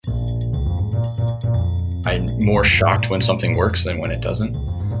I'm more shocked when something works than when it doesn't.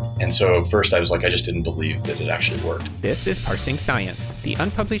 And so first I was like, I just didn't believe that it actually worked. This is Parsing Science, the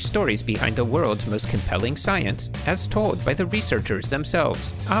unpublished stories behind the world's most compelling science, as told by the researchers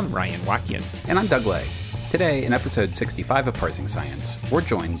themselves. I'm Ryan Watkins. And I'm Doug Lay. Today, in episode 65 of Parsing Science, we're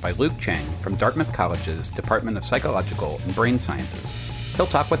joined by Luke Chang from Dartmouth College's Department of Psychological and Brain Sciences. He'll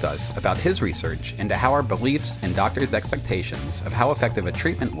talk with us about his research into how our beliefs and doctors' expectations of how effective a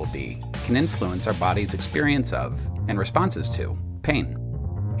treatment will be can influence our body's experience of and responses to pain.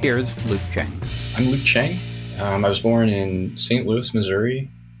 Here's Luke Chang. I'm Luke Chang. I was born in St. Louis,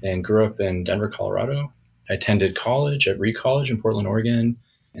 Missouri, and grew up in Denver, Colorado. I attended college at Reed College in Portland, Oregon,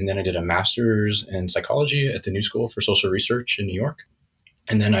 and then I did a master's in psychology at the New School for Social Research in New York.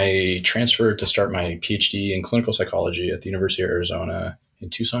 And then I transferred to start my PhD in clinical psychology at the University of Arizona in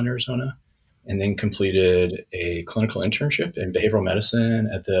Tucson, Arizona, and then completed a clinical internship in behavioral medicine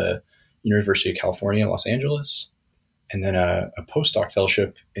at the University of California, Los Angeles, and then a postdoc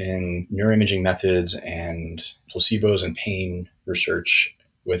fellowship in neuroimaging methods and placebos and pain research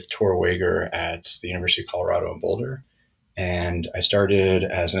with Tor Wager at the University of Colorado in Boulder. And I started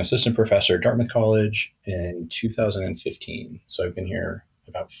as an assistant professor at Dartmouth College in 2015. So I've been here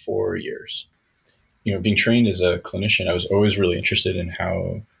about 4 years. You know, being trained as a clinician, I was always really interested in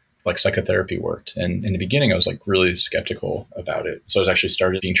how psychotherapy worked. And in the beginning, I was really skeptical about it. So I was actually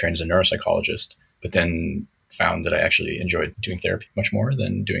started being trained as a neuropsychologist, but then found that I actually enjoyed doing therapy much more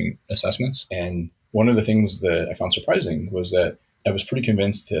than doing assessments. And one of the things that I found surprising was that I was pretty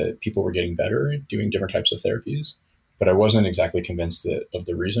convinced that people were getting better doing different types of therapies, but I wasn't exactly convinced of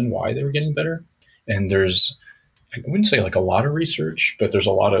the reason why they were getting better. And there's, I wouldn't say a lot of research, but there's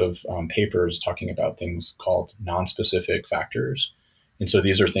a lot of papers talking about things called non-specific factors. And so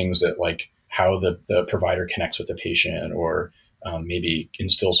these are things that how the provider connects with the patient or maybe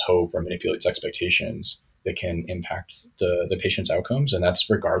instills hope or manipulates expectations that can impact the patient's outcomes. And that's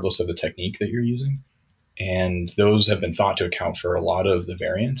regardless of the technique that you're using. And those have been thought to account for a lot of the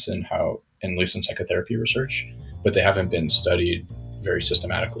variance in how, at least in psychotherapy research, but they haven't been studied very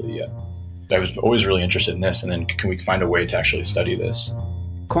systematically yet. I was always really interested in this. And then can we find a way to actually study this?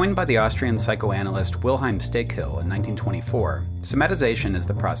 Coined by the Austrian psychoanalyst Wilhelm Steighill in 1924, somatization is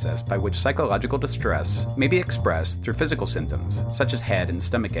the process by which psychological distress may be expressed through physical symptoms, such as head and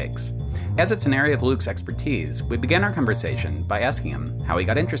stomach aches. As it's an area of Luke's expertise, we began our conversation by asking him how he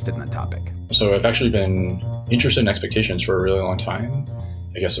got interested in the topic. So I've actually been interested in expectations for a really long time.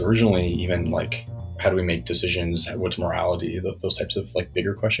 I guess originally even how do we make decisions? What's morality? Those types of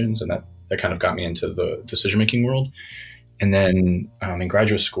bigger questions. And that kind of got me into the decision-making world. And then in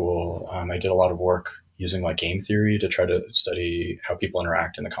graduate school, I did a lot of work using game theory to try to study how people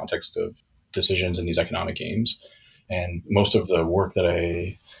interact in the context of decisions in these economic games. And most of the work that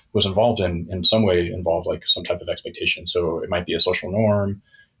I was involved in some way involved some type of expectation. So it might be a social norm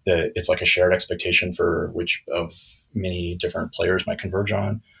that it's a shared expectation for which of many different players might converge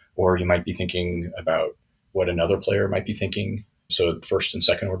on, or you might be thinking about what another player might be thinking. So first and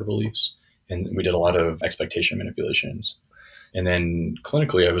second order beliefs. And we did a lot of expectation manipulations. And then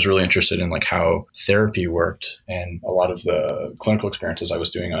clinically, I was really interested in how therapy worked. And a lot of the clinical experiences I was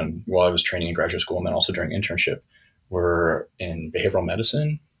doing while I was training in graduate school and then also during internship were in behavioral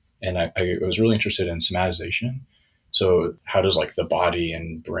medicine. And I was really interested in somatization. So how does the body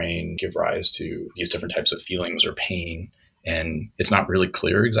and brain give rise to these different types of feelings or pain? And it's not really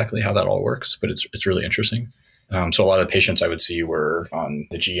clear exactly how that all works, but it's really interesting. So a lot of the patients I would see were on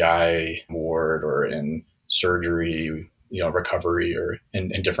the GI ward or in surgery, recovery, or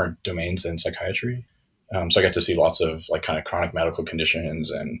in different domains in psychiatry. So I got to see lots of kind of chronic medical conditions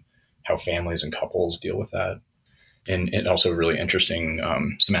and how families and couples deal with that. And also really interesting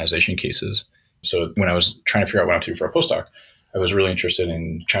somatization cases. So when I was trying to figure out what to do for a postdoc, I was really interested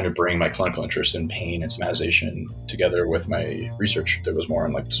in trying to bring my clinical interest in pain and somatization together with my research that was more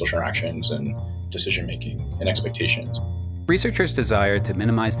on social interactions and decision-making and expectations. Researchers' desire to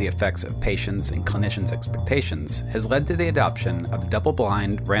minimize the effects of patients' and clinicians' expectations has led to the adoption of the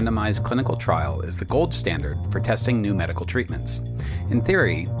double-blind, randomized clinical trial as the gold standard for testing new medical treatments. In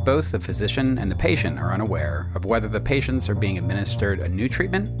theory, both the physician and the patient are unaware of whether the patients are being administered a new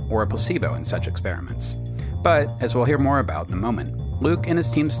treatment or a placebo in such experiments. But, as we'll hear more about in a moment, Luke and his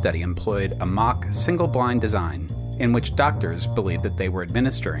team's study employed a mock single-blind design in which doctors believed that they were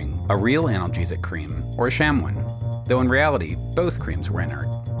administering a real analgesic cream or a sham one, though in reality, both creams were inert.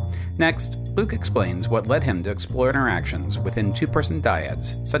 Next, Luke explains what led him to explore interactions within two-person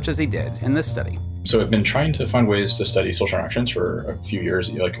dyads, such as he did in this study. So I've been trying to find ways to study social interactions for a few years,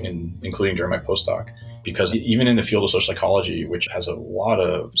 including during my postdoc. because even in the field of social psychology, which has a lot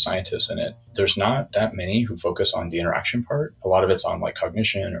of scientists in it, there's not that many who focus on the interaction part. A lot of it's on like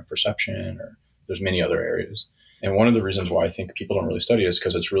cognition or perception, or there's many other areas. And one of the reasons why I think people don't really study is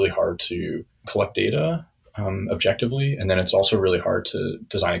because it's really hard to collect data objectively. And then it's also really hard to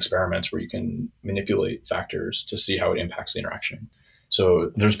design experiments where you can manipulate factors to see how it impacts the interaction.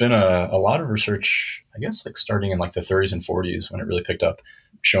 So there's been a lot of research, I guess, like starting in like the 30s and 40s when it really picked up,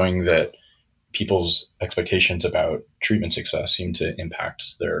 showing that people's expectations about treatment success seem to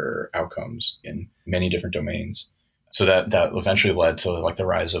impact their outcomes in many different domains. So that eventually led to like the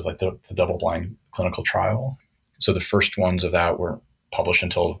rise of like the double-blind clinical trial. So the first ones of that were published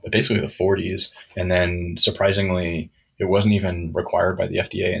until basically the 40s. And then surprisingly, it wasn't even required by the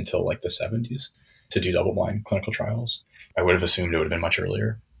FDA until like the 70s to do double-blind clinical trials. I would have assumed it would have been much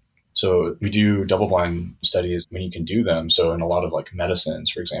earlier. So we do double-blind studies when you can do them. So in a lot of like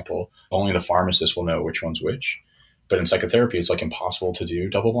medicines, for example, only the pharmacist will know which one's which. But in psychotherapy, it's like impossible to do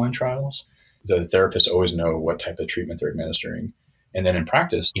double-blind trials. The therapists always know what type of treatment they're administering. And then in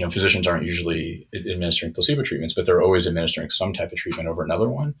practice, physicians aren't usually administering placebo treatments, but they're always administering some type of treatment over another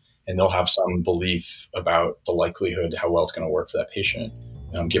one. And they'll have some belief about the likelihood, how well it's going to work for that patient,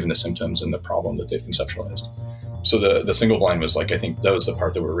 given the symptoms and the problem that they've conceptualized. So the single blind was like, I think that was the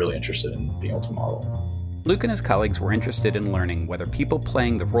part that we're really interested in being able to model. Luke and his colleagues were interested in learning whether people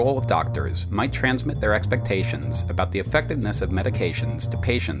playing the role of doctors might transmit their expectations about the effectiveness of medications to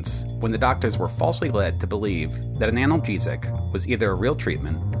patients when the doctors were falsely led to believe that an analgesic was either a real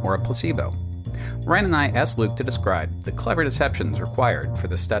treatment or a placebo. Ryan and I asked Luke to describe the clever deceptions required for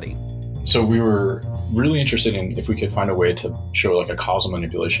this study. So we were really interested in if we could find a way to show like a causal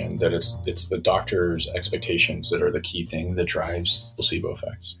manipulation, that it's the doctor's expectations that are the key thing that drives placebo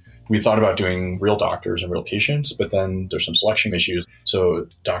effects. We thought about doing real doctors and real patients, but then there's some selection issues. So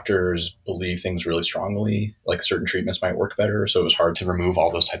doctors believe things really strongly, like certain treatments might work better. So it was hard to remove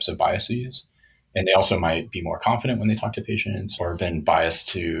all those types of biases. And they also might be more confident when they talk to patients, or been biased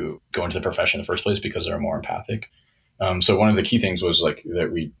to go into the profession in the first place because they're more empathic. So one of the key things was like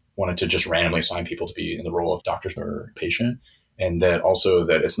that we wanted to just randomly assign people to be in the role of doctors or patient. And that also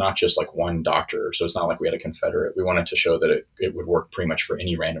that it's not just like one doctor. So it's not like we had a confederate. We wanted to show that it would work pretty much for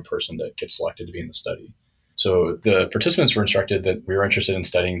any random person that gets selected to be in the study. So the participants were instructed that we were interested in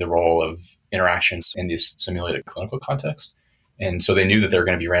studying the role of interactions in these simulated clinical contexts. And so they knew that they were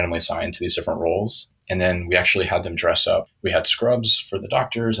going to be randomly assigned to these different roles. And then we actually had them dress up. We had scrubs for the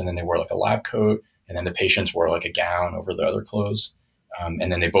doctors, and then they wore like a lab coat. And then the patients wore like a gown over the other clothes.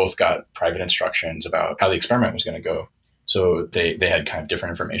 And then they both got private instructions about how the experiment was going to go. So they had kind of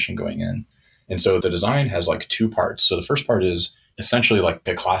different information going in. And so the design has like two parts. So the first part is essentially like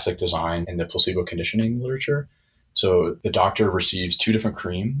a classic design in the placebo conditioning literature. So the doctor receives two different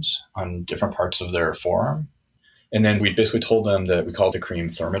creams on different parts of their forearm. And then we basically told them that we called the cream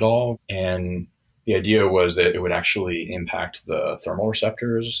Thermidol. And the idea was that it would actually impact the thermal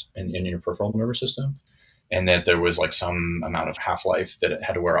receptors in your peripheral nervous system. And that there was like some amount of half-life that it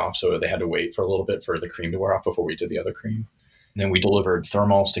had to wear off. So they had to wait for a little bit for the cream to wear off before we did the other cream. And then we delivered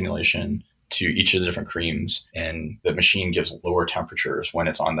thermal stimulation to each of the different creams. And the machine gives lower temperatures when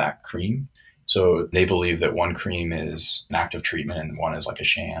it's on that cream. So they believe that one cream is an active treatment and one is like a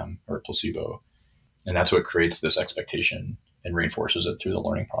sham or a placebo. And that's what creates this expectation and reinforces it through the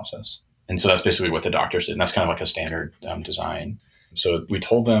learning process. And so that's basically what the doctors did. And that's kind of like a standard design. So we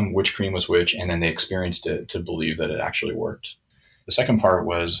told them which cream was which, and then they experienced it to believe that it actually worked. The second part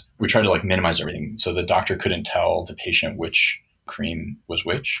was we tried to like minimize everything. So the doctor couldn't tell the patient which cream was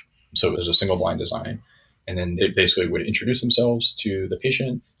which. So it was a single blind design. And then they basically would introduce themselves to the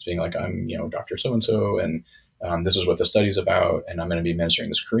patient, being like, I'm, Dr. So-and-so, and this is what the study's about, and I'm going to be administering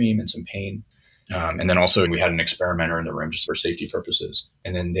this cream and some pain. And then also we had an experimenter in the room just for safety purposes.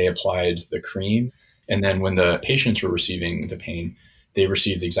 And then they applied the cream. And then when the patients were receiving the pain, they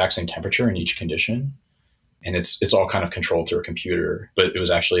received the exact same temperature in each condition. And it's all kind of controlled through a computer, but it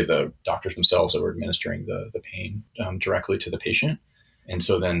was actually the doctors themselves that were administering the pain directly to the patient. And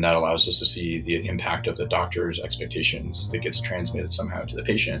so then that allows us to see the impact of the doctor's expectations that gets transmitted somehow to the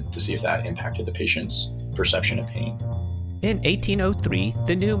patient to see if that impacted the patient's perception of pain. In 1803,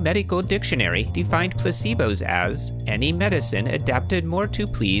 the New Medical Dictionary defined placebos as any medicine adapted more to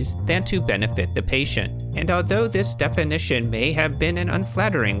please than to benefit the patient. And although this definition may have been an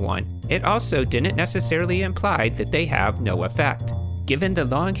unflattering one, it also didn't necessarily imply that they have no effect. Given the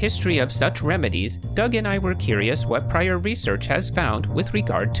long history of such remedies, Doug and I were curious what prior research has found with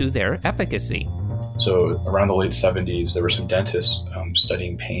regard to their efficacy. So around the late 70s, there were some dentists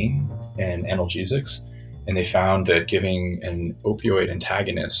studying pain and analgesics. And they found that giving an opioid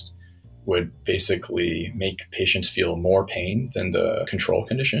antagonist would basically make patients feel more pain than the control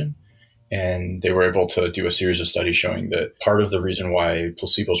condition. And they were able to do a series of studies showing that part of the reason why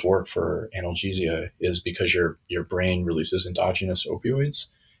placebos work for analgesia is because your brain releases endogenous opioids.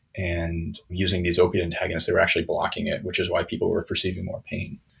 And using these opiate antagonists, they were actually blocking it, which is why people were perceiving more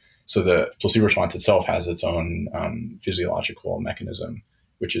pain. So the placebo response itself has its own physiological mechanism,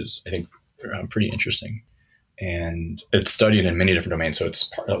 which is, I think, pretty interesting. And it's studied in many different domains. So it's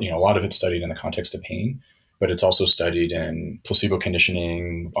a lot of it's studied in the context of pain, but it's also studied in placebo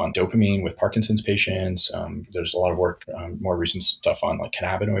conditioning on dopamine with Parkinson's patients. There's a lot of work, more recent stuff on like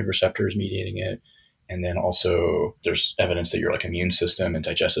cannabinoid receptors mediating it. And then also there's evidence that your like immune system and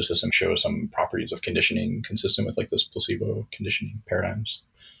digestive system show some properties of conditioning consistent with like this placebo conditioning paradigms.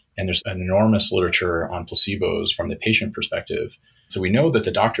 And there's an enormous literature on placebos from the patient perspective. So we know that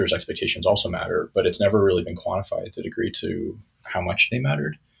the doctor's expectations also matter, but it's never really been quantified to the degree to how much they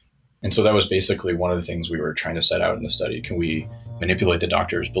mattered. And so that was basically one of the things we were trying to set out in the study. Can we manipulate the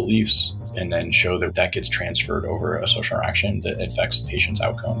doctor's beliefs and then show that that gets transferred over a social interaction that affects patients'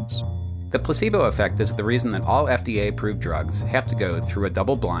 outcomes? The placebo effect is the reason that all FDA-approved drugs have to go through a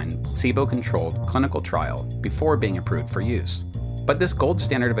double-blind, placebo-controlled clinical trial before being approved for use. But this gold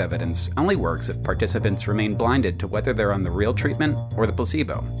standard of evidence only works if participants remain blinded to whether they're on the real treatment or the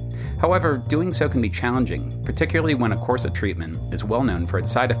placebo. However, doing so can be challenging, particularly when a course of treatment is well known for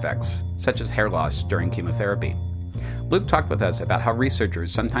its side effects, such as hair loss during chemotherapy. Luke talked with us about how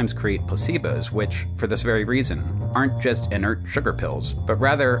researchers sometimes create placebos which, for this very reason, aren't just inert sugar pills, but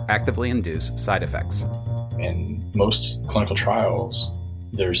rather actively induce side effects. In most clinical trials,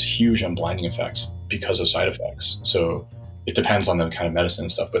 there's huge unblinding effects because of side effects. So it depends on the kind of medicine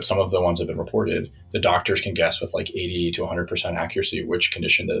and stuff, but some of the ones that have been reported, the doctors can guess with like 80 to 100% accuracy which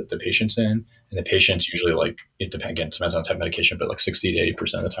condition the patient's in. And the patients usually it depends on the type of medication, but like 60 to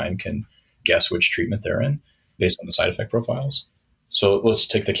 80% of the time can guess which treatment they're in based on the side effect profiles. So let's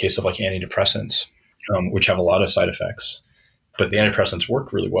take the case of like antidepressants, which have a lot of side effects, but the antidepressants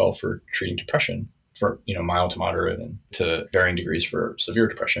work really well for treating depression for, mild to moderate and to varying degrees for severe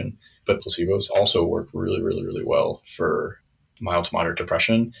depression. But placebos also work really, really, really well for mild to moderate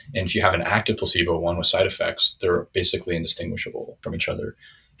depression. And if you have an active placebo, one with side effects, they're basically indistinguishable from each other.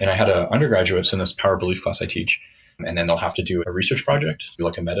 And I had undergraduates in this power belief class I teach, and then they'll have to do a research project, do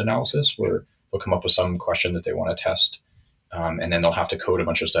like a meta-analysis where they'll come up with some question that they want to test. And then they'll have to code a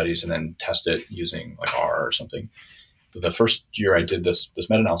bunch of studies and then test it using like R or something. But the first year I did this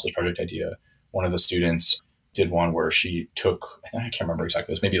meta-analysis project idea, one of the students did one where she took, I can't remember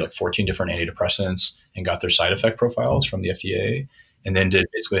exactly, this maybe like 14 different antidepressants and got their side effect profiles from the FDA, and then did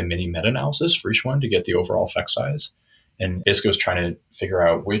basically a mini meta-analysis for each one to get the overall effect size. And basically was trying to figure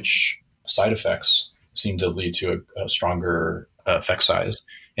out which side effects seem to lead to a stronger effect size.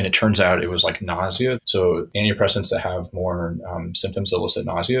 And it turns out it was like nausea. So antidepressants that have more symptoms that elicit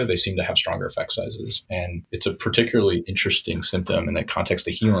nausea, they seem to have stronger effect sizes. And it's a particularly interesting symptom in the context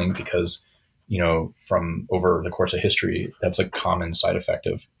of healing because from over the course of history, that's a common side effect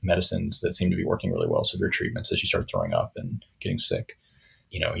of medicines that seem to be working really well, severe treatments, as you start throwing up and getting sick.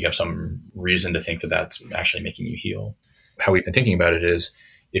 You have some reason to think that that's actually making you heal. How we've been thinking about it is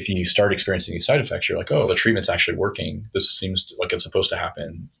if you start experiencing these side effects, you're like, oh, the treatment's actually working. This seems like it's supposed to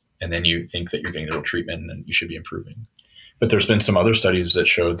happen. And then you think that you're getting the real treatment and you should be improving. But there's been some other studies that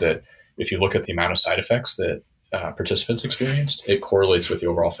showed that if you look at the amount of side effects that participants experienced, it correlates with the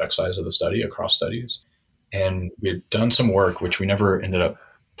overall effect size of the study across studies. And we had done some work, which we never ended up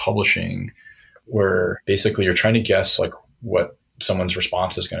publishing, where basically you're trying to guess like what someone's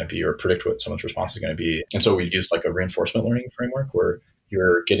response is going to be or predict what someone's response is going to be. And so we used like a reinforcement learning framework where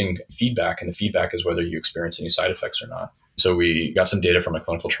you're getting feedback, and the feedback is whether you experience any side effects or not. So we got some data from a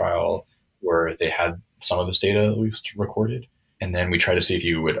clinical trial where they had some of this data at least recorded. And then we try to see if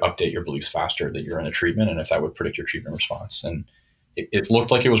you would update your beliefs faster that you're in a treatment and if that would predict your treatment response. And it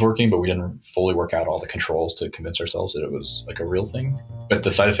looked like it was working, but we didn't fully work out all the controls to convince ourselves that it was like a real thing. But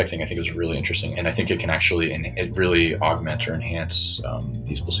the side effect thing I think is really interesting. And I think it can actually, it really augment or enhance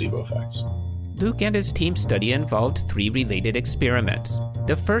these placebo effects. Luke and his team's study involved 3 related experiments.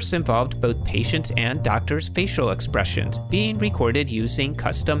 The first involved both patients' and doctors' facial expressions being recorded using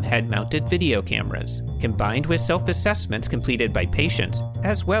custom head-mounted video cameras, combined with self-assessments completed by patients,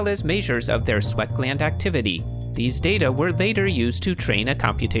 as well as measures of their sweat gland activity. These data were later used to train a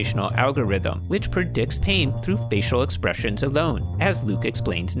computational algorithm, which predicts pain through facial expressions alone, as Luke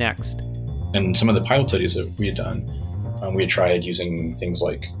explains next. And some of the pilot studies that we had done, we had tried using things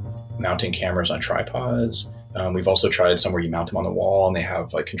like mounting cameras on tripods. We've also tried some where you mount them on the wall and they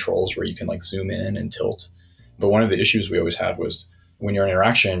have like controls where you can like zoom in and tilt. But one of the issues we always had was when you're in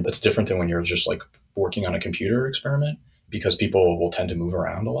interaction, it's different than when you're just like working on a computer experiment, because people will tend to move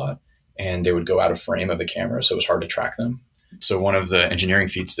around a lot and they would go out of frame of the camera. So it was hard to track them. So one of the engineering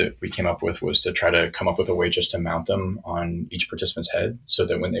feats that we came up with was to try to come up with a way just to mount them on each participant's head so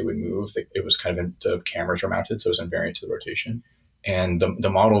that when they would move, it was kind of the cameras were mounted. So it was invariant to the rotation. And the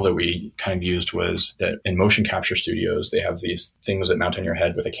model that we kind of used was that in motion capture studios, they have these things that mount on your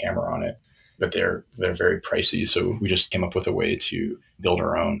head with a camera on it, but they're very pricey. So we just came up with a way to build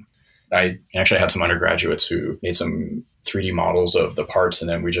our own. I actually had some undergraduates who made some 3D models of the parts, and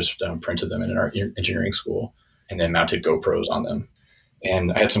then we just printed them in our engineering school and then mounted GoPros on them.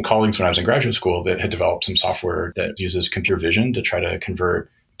 And I had some colleagues when I was in graduate school that had developed some software that uses computer vision to try to convert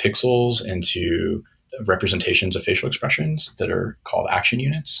pixels into representations of facial expressions that are called action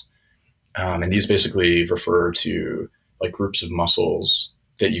units. And these basically refer to like groups of muscles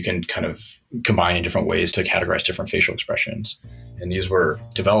that you can kind of combine in different ways to categorize different facial expressions. And these were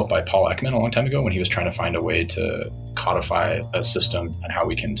developed by Paul Ekman a long time ago when he was trying to find a way to codify a system on how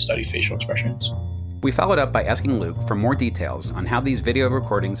we can study facial expressions. We followed up by asking Luke for more details on how these video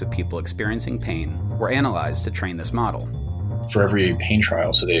recordings of people experiencing pain were analyzed to train this model. For every pain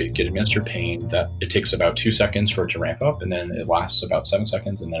trial, so they get administered pain, that it takes about 2 seconds for it to ramp up, and then it lasts about 7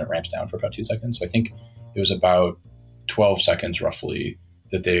 seconds, and then it ramps down for about 2 seconds. So I think it was about 12 seconds roughly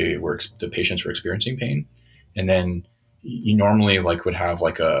that the patients were experiencing pain. And then you normally would have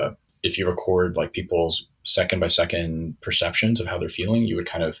if you record like people's second by second perceptions of how they're feeling, you would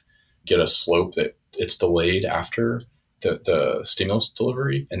kind of get a slope that it's delayed after the stimulus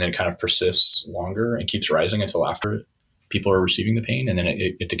delivery, and then kind of persists longer and keeps rising until after people are receiving the pain, and then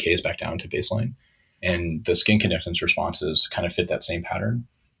it decays back down to baseline. And the skin conductance responses kind of fit that same pattern.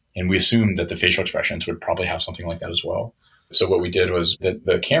 And we assumed that the facial expressions would probably have something like that as well. So what we did was that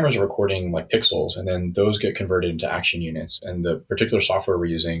the cameras are recording like pixels, and then those get converted into action units. And the particular software we're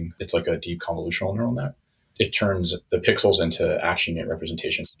using, it's like a deep convolutional neural net. It turns the pixels into action unit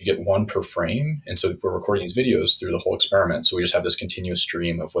representations. You get one per frame. And so we're recording these videos through the whole experiment. So we just have this continuous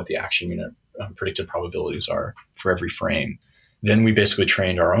stream of what the action unit predicted probabilities are for every frame. Then we basically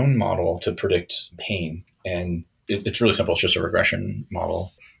trained our own model to predict pain. And it's really simple. It's just a regression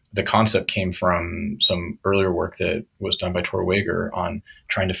model. The concept came from some earlier work that was done by Tor Wager on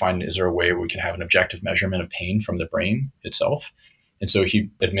trying to find, is there a way we can have an objective measurement of pain from the brain itself? And so he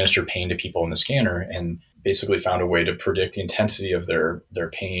administered pain to people in the scanner and basically found a way to predict the intensity of their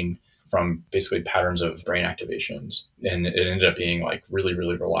pain from basically patterns of brain activations. And it ended up being like really,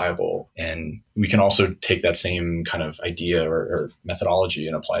 really reliable. And we can also take that same kind of idea or methodology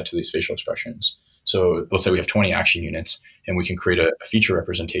and apply it to these facial expressions. So let's say we have 20 action units, and we can create a feature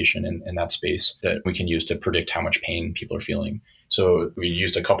representation in that space that we can use to predict how much pain people are feeling. So we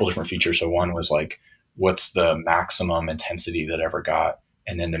used a couple different features. So one was like, what's the maximum intensity that ever got,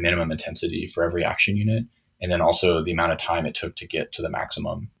 and then the minimum intensity for every action unit, and then also the amount of time it took to get to the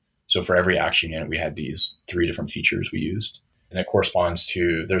maximum. So for every action unit, we had these 3 different features we used. And it corresponds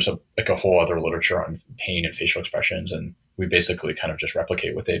to, there's a whole other literature on pain and facial expressions. And we basically kind of just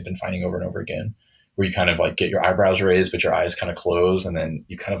replicate what they've been finding over and over again, where you kind of like get your eyebrows raised, but your eyes kind of close, and then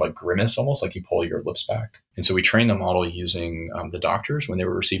you kind of like grimace, almost like you pull your lips back. And so we trained the model using the doctors when they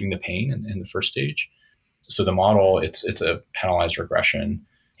were receiving the pain in the first stage. So the model, it's a penalized regression,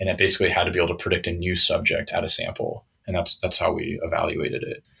 and it basically had to be able to predict a new subject at a sample. And that's how we evaluated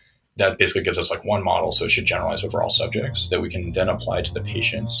it. That basically gives us like one model, so it should generalize over all subjects that we can then apply to the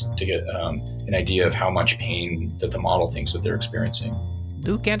patients to get an idea of how much pain that the model thinks that they're experiencing.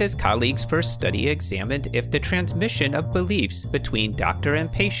 Luke and his colleagues' first study examined if the transmission of beliefs between doctor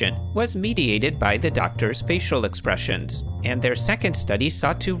and patient was mediated by the doctor's facial expressions. And their second study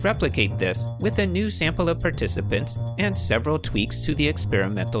sought to replicate this with a new sample of participants and several tweaks to the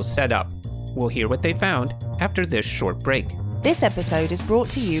experimental setup. We'll hear what they found after this short break. This episode is brought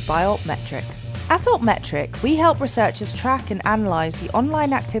to you by Altmetric. At Altmetric, we help researchers track and analyse the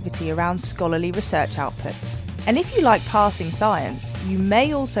online activity around scholarly research outputs. And if you like parsing science, you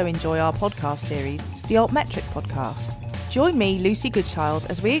may also enjoy our podcast series, the Altmetric Podcast. Join me, Lucy Goodchild,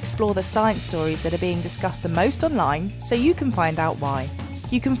 as we explore the science stories that are being discussed the most online, so you can find out why.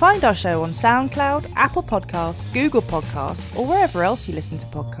 You can find our show on SoundCloud, Apple Podcasts, Google Podcasts, or wherever else you listen to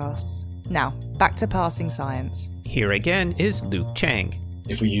podcasts. Now, back to parsing science. Here again is Luke Chang.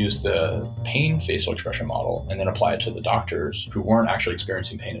 If we use the pain facial expression model and then apply it to the doctors who weren't actually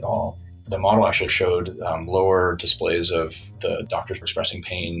experiencing pain at all, the model actually showed lower displays of the doctors expressing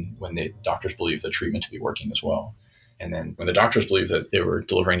pain when the doctors believed the treatment to be working as well. And then when the doctors believed that they were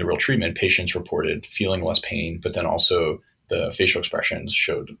delivering the real treatment, patients reported feeling less pain, but then also the facial expressions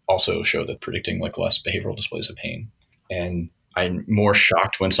showed that predicting like less behavioral displays of pain. And I'm more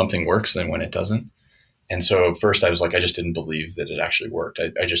shocked when something works than when it doesn't. And so at first I was like, I just didn't believe that it actually worked.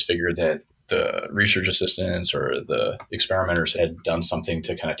 I just figured that the research assistants or the experimenters had done something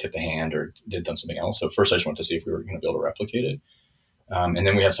to kind of tip the hand or done something else. So first I just wanted to see if we were going to be able to replicate it. And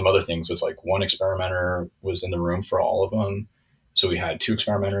then we had some other things. So it's like one experimenter was in the room for all of them. So we had 2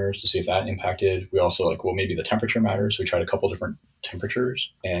 experimenters to see if that impacted. We also like, well, maybe the temperature matters. So we tried a couple different temperatures,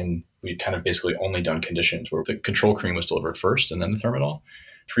 and we kind of basically only done conditions where the control cream was delivered first and then the Thermadol.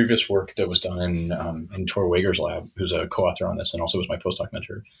 Previous work that was done in Tor Wager's lab, who's a co-author on this and also was my postdoc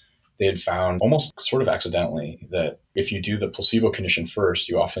mentor, they had found almost sort of accidentally that if you do the placebo condition first,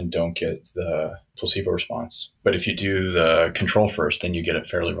 you often don't get the placebo response. But if you do the control first, then you get it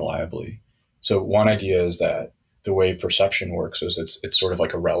fairly reliably. So one idea is that the way perception works is it's sort of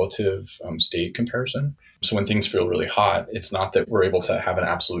like a relative state comparison. So when things feel really hot, it's not that we're able to have an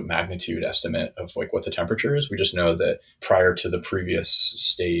absolute magnitude estimate of like what the temperature is. We just know that prior to the previous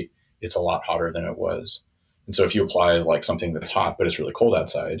state, it's a lot hotter than it was. And so if you apply like something that's hot, but it's really cold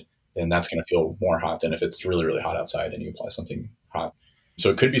outside, then that's going to feel more hot than if it's really, really hot outside and you apply something hot. So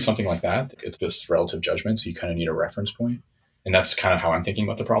it could be something like that. It's this relative judgment. So you kind of need a reference point. And that's kind of how I'm thinking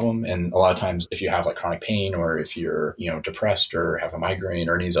about the problem. And a lot of times if you have like chronic pain or if you're, depressed or have a migraine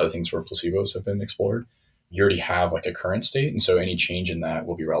or any of these other things where placebos have been explored, you already have like a current state. And so any change in that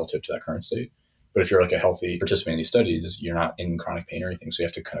will be relative to that current state. But if you're like a healthy participant in these studies, you're not in chronic pain or anything. So you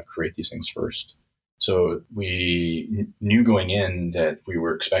have to kind of create these things first. So we knew going in that we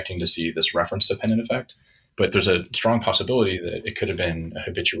were expecting to see this reference dependent effect, but there's a strong possibility that it could have been a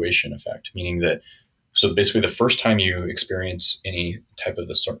habituation effect, meaning that so basically the first time you experience any type of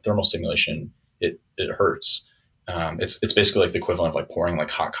this thermal stimulation, it hurts. It's basically like the equivalent of like pouring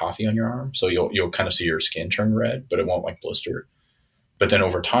like hot coffee on your arm. So you'll kind of see your skin turn red, but it won't like blister. But then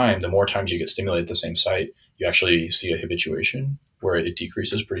over time, the more times you get stimulated at the same site, you actually see a habituation where it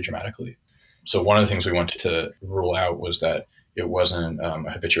decreases pretty dramatically. So one of the things we wanted to rule out was that it wasn't a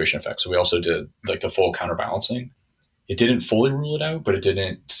habituation effect. So we also did like the full counterbalancing. It didn't fully rule it out, but it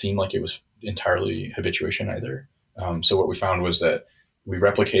didn't seem like it was entirely habituation either. So what we found was that we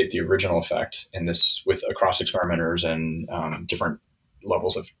replicate the original effect in this with across experimenters and different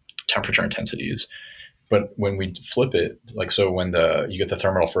levels of temperature intensities. But when we flip it, like so when you get the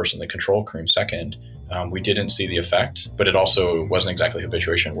Thermadol first and the control cream second, we didn't see the effect, but it also wasn't exactly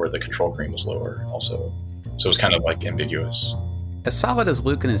habituation where the control cream was lower also. So it was kind of like ambiguous. As solid as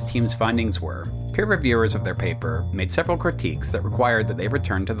Luke and his team's findings were, peer reviewers of their paper made several critiques that required that they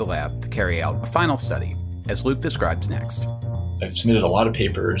return to the lab to carry out a final study, as Luke describes next. I've submitted a lot of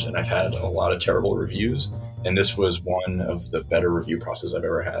papers and I've had a lot of terrible reviews, and this was one of the better review processes I've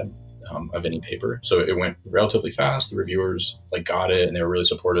ever had of any paper. So it went relatively fast. The reviewers got it and they were really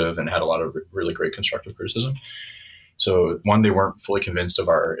supportive and had a lot of really great constructive criticism. So one, they weren't fully convinced of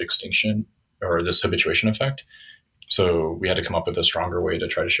our extinction or this habituation effect. So we had to come up with a stronger way to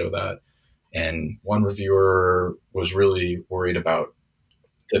try to show that. And one reviewer was really worried about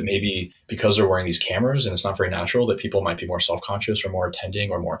that maybe because they're wearing these cameras and it's not very natural, that people might be more self-conscious or more attending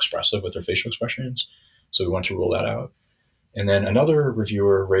or more expressive with their facial expressions. So we want to rule that out. And then another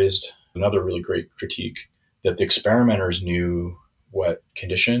reviewer raised another really great critique that the experimenters knew what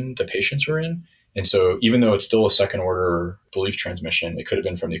condition the patients were in. And so even though it's still a second order belief transmission, it could have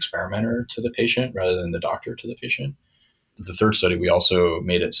been from the experimenter to the patient rather than the doctor to the patient. The third study, we also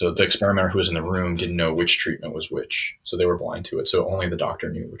made it so the experimenter who was in the room didn't know which treatment was which. So they were blind to it. So only the doctor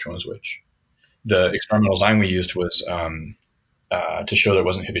knew which one was which. The experimental design we used was to show there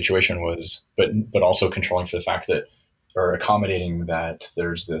wasn't habituation but also controlling for the fact that, or accommodating that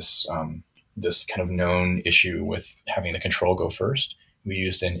there's this kind of known issue with having the control go first. We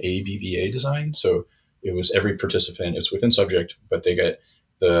used an ABBA design. So it was every participant, it's within subject, but they get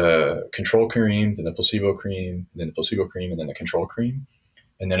the control cream, then the placebo cream, then the placebo cream, and then the control cream.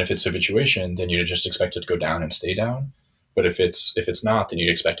 And then if it's habituation, then you'd just expect it to go down and stay down. But if it's not, then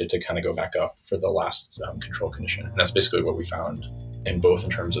you'd expect it to kind of go back up for the last control condition. And that's basically what we found in both in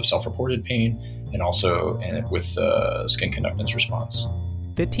terms of self-reported pain and also with the skin conductance response.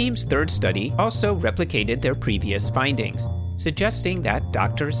 The team's third study also replicated their previous findings, suggesting that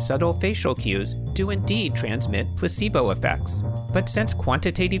doctors' subtle facial cues do indeed transmit placebo effects. But since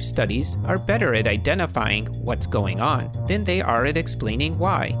quantitative studies are better at identifying what's going on than they are at explaining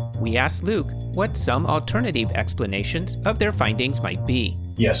why, we asked Luke what some alternative explanations of their findings might be.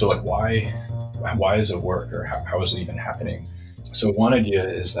 Yeah, so like why does it work, or how is it even happening? So one idea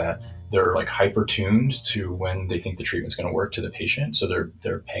is that they're like hyper tuned to when they think the treatment's going to work to the patient. So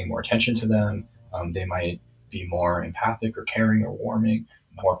they're paying more attention to them. They might be more empathic or caring or warming,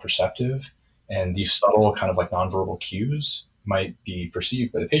 more perceptive. And these subtle kind of like nonverbal cues might be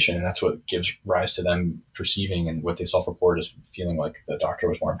perceived by the patient. And that's what gives rise to them perceiving, and what they self-report as feeling like the doctor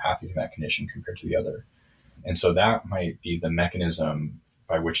was more empathic in that condition compared to the other. And so that might be the mechanism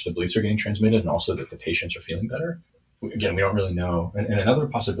by which the beliefs are getting transmitted, and also that the patients are feeling better. Again, we don't really know. And another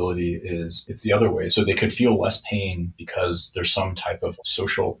possibility is it's the other way. So they could feel less pain because there's some type of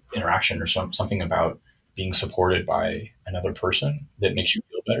social interaction or something about being supported by another person that makes you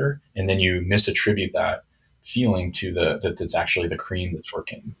feel better. And then you misattribute that feeling to that it's actually the cream that's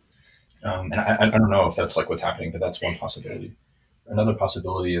working. And I don't know if that's like what's happening, but that's one possibility. Another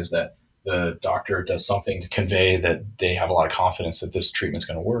possibility is that the doctor does something to convey that they have a lot of confidence that this treatment's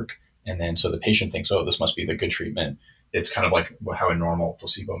going to work. And then so the patient thinks, oh, this must be the good treatment. It's kind of like how a normal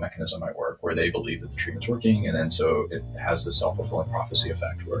placebo mechanism might work, where they believe that the treatment's working. And then so it has this self-fulfilling prophecy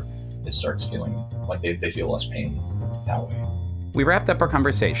effect where it starts feeling like they feel less pain that way. We wrapped up our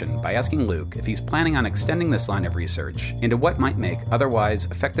conversation by asking Luke if he's planning on extending this line of research into what might make otherwise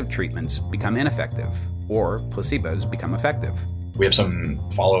effective treatments become ineffective, or placebos become effective. We have some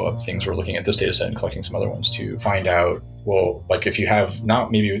follow-up things we're looking at this data set and collecting some other ones to find out, well, like if you have not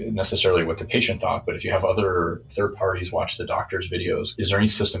maybe necessarily what the patient thought, but if you have other third parties watch the doctor's videos, is there any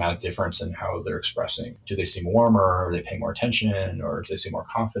systematic difference in how they're expressing? Do they seem warmer? Are they paying more attention? Or do they seem more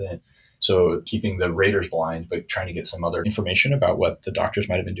confident? So keeping the raters blind, but trying to get some other information about what the doctors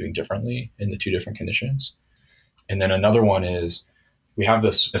might have been doing differently in the two different conditions. And then another one is we have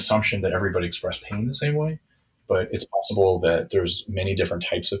this assumption that everybody expressed pain the same way. But it's possible that there's many different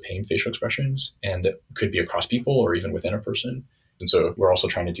types of pain facial expressions, and that could be across people or even within a person. And so we're also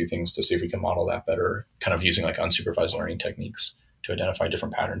trying to do things to see if we can model that better, kind of using like unsupervised learning techniques to identify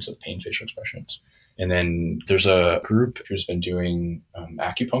different patterns of pain facial expressions. And then there's a group who's been doing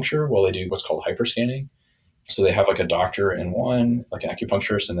acupuncture while they do what's called hyperscanning. So they have like a doctor in one, like an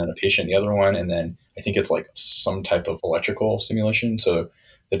acupuncturist, and then a patient in the other one. And then I think it's like some type of electrical stimulation. So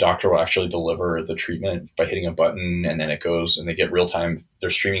the doctor will actually deliver the treatment by hitting a button, and then it goes and they get real time. They're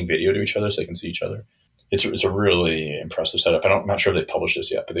streaming video to each other so they can see each other. It's a really impressive setup. I'm not sure they've published this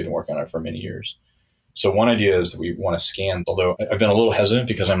yet, but they've been working on it for many years. So one idea is that we want to scan, although I've been a little hesitant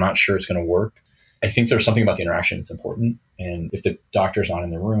because I'm not sure it's going to work. I think there's something about the interaction that's important. And if the doctor's not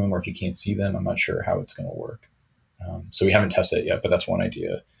in the room or if you can't see them, I'm not sure how it's going to work. So we haven't tested it yet, but that's one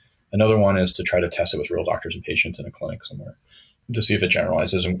idea. Another one is to try to test it with real doctors and patients in a clinic somewhere to see if it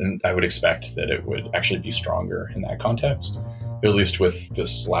generalizes. And I would expect that it would actually be stronger in that context, at least with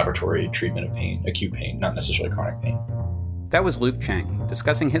this laboratory treatment of pain, acute pain, not necessarily chronic pain. That was Luke Chang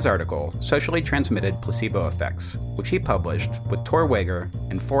discussing his article, Socially Transmitted Placebo Effects, which he published with Tor Wager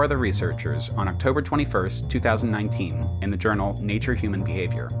and 4 other researchers on October 21st, 2019 in the journal Nature Human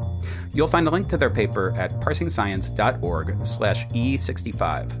Behavior. You'll find a link to their paper at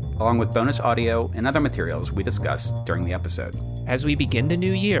parsingscience.org/E65, along with bonus audio and other materials we discussed during the episode. As we begin the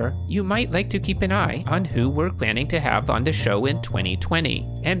new year, you might like to keep an eye on who we're planning to have on the show in 2020,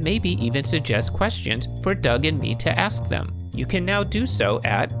 and maybe even suggest questions for Doug and me to ask them. You can now do so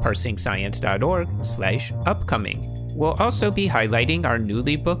at parsingscience.org/upcoming. We'll also be highlighting our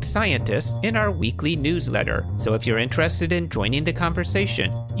newly booked scientists in our weekly newsletter, so if you're interested in joining the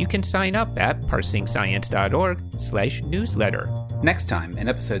conversation, you can sign up at parsingscience.org/newsletter. Next time, in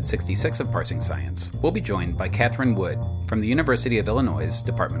episode 66 of Parsing Science, we'll be joined by Catherine Wood from the University of Illinois'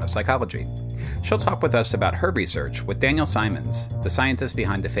 Department of Psychology. She'll talk with us about her research with Daniel Simons, the scientist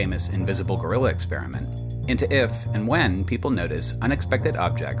behind the famous invisible gorilla experiment, into if and when people notice unexpected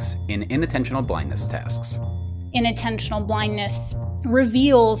objects in inattentional blindness tasks. Inattentional blindness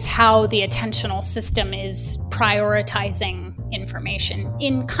reveals how the attentional system is prioritizing information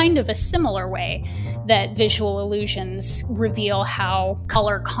in kind of a similar way that visual illusions reveal how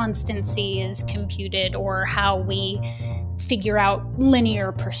color constancy is computed or how we figure out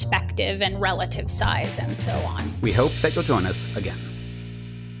linear perspective and relative size and so on. We hope that you'll join us again.